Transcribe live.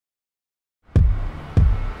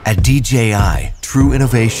At DJI, true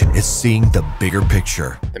innovation is seeing the bigger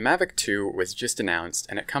picture. The Mavic 2 was just announced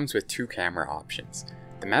and it comes with two camera options.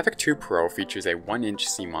 The Mavic 2 Pro features a 1-inch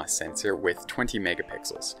CMOS sensor with 20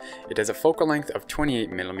 megapixels. It has a focal length of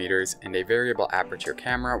 28mm and a variable aperture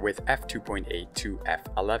camera with f2.8 to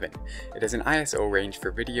f11. It has an ISO range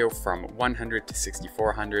for video from 100 to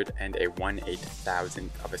 6400 and a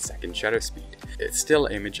 1/8000th of a second shutter speed. Its still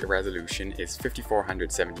image resolution is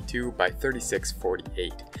 5472 by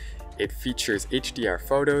 3648. It features HDR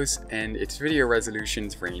photos, and its video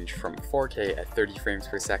resolutions range from 4K at 30 frames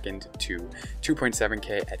per second to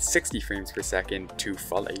 2.7K at 60 frames per second to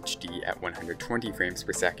Full HD at 120 frames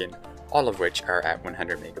per second, all of which are at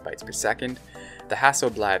 100 megabytes per second. The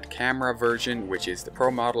Hasselblad camera version, which is the Pro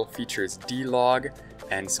model, features D-Log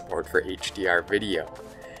and support for HDR video.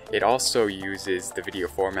 It also uses the video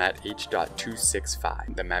format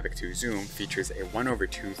H.265. The Mavic 2 Zoom features a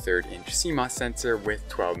 1/2/3 inch CMOS sensor with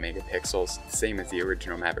 12 megapixels, the same as the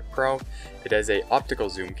original Mavic Pro. It has an optical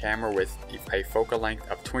zoom camera with a focal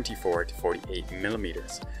length of 24 to 48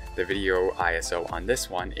 millimeters. The video ISO on this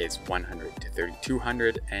one is 100 to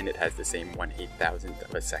 3200 and it has the same 1/8000th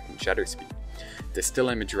of a second shutter speed. The still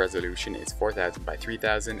image resolution is 4000 by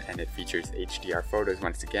 3000 and it features HDR photos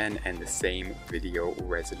once again and the same video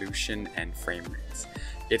resolution and frame rates.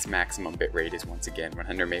 Its maximum bitrate is once again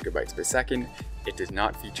 100 megabytes per second. It does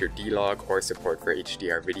not feature D-Log or support for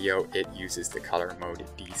HDR video. It uses the color mode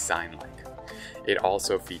cinelike. It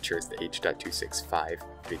also features the H.265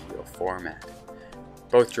 video format.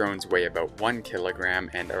 Both drones weigh about 1 kilogram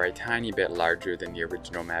and are a tiny bit larger than the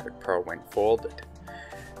original Mavic Pro when folded.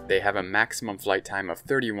 They have a maximum flight time of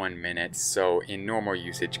 31 minutes, so in normal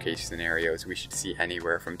usage case scenarios, we should see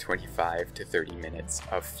anywhere from 25 to 30 minutes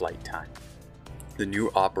of flight time. The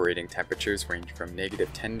new operating temperatures range from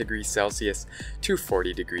 -10 degrees Celsius to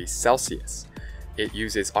 40 degrees Celsius. It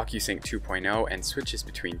uses OcuSync 2.0 and switches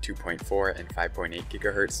between 2.4 and 5.8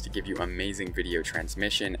 GHz to give you amazing video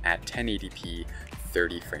transmission at 1080p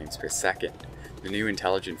 30 frames per second. The new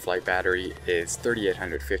intelligent flight battery is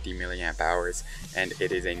 3850 mAh and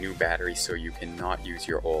it is a new battery, so you cannot use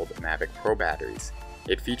your old Mavic Pro batteries.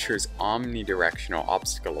 It features omnidirectional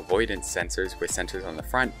obstacle avoidance sensors with sensors on the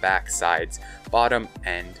front, back, sides, bottom,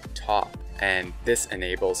 and top. And this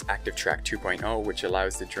enables Active Track 2.0, which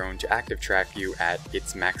allows the drone to active track you at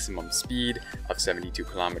its maximum speed of 72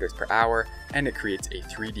 kilometers per hour, and it creates a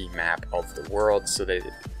 3D map of the world so that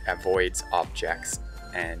it avoids objects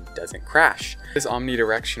and doesn't crash. This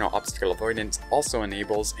omnidirectional obstacle avoidance also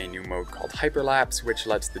enables a new mode called Hyperlapse, which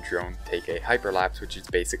lets the drone take a hyperlapse, which is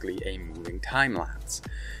basically a moving time lapse.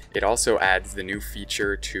 It also adds the new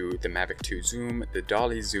feature to the Mavic 2 Zoom, the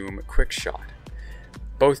Dolly Zoom Quick Shot.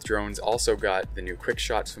 Both drones also got the new quick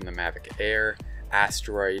shots from the Mavic Air,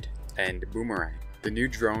 Asteroid, and Boomerang. The new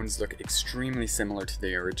drones look extremely similar to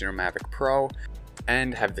the original Mavic Pro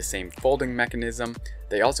and have the same folding mechanism.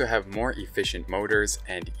 They also have more efficient motors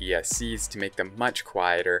and ESCs to make them much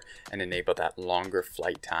quieter and enable that longer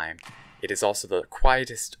flight time. It is also the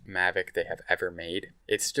quietest Mavic they have ever made.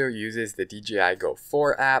 It still uses the DJI Go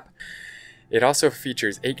 4 app. It also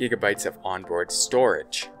features 8 GB of onboard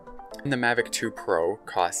storage. The Mavic 2 Pro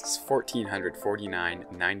costs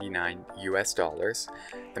 $1,449.99 US.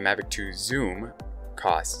 The Mavic 2 Zoom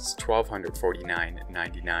costs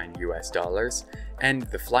 $1,249.99 US, and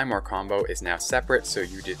the Fly More combo is now separate, so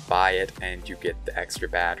you just buy it and you get the extra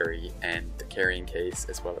battery and the carrying case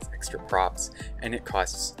as well as extra props, and it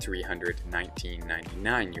costs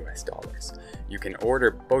 $319.99 US. You can order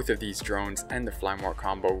both of these drones and the Fly More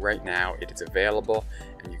combo right now. It is available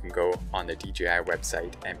and you can go on the DJI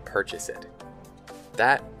website and purchase it.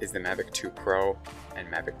 That is the Mavic 2 Pro and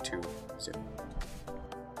Mavic 2 Zoom.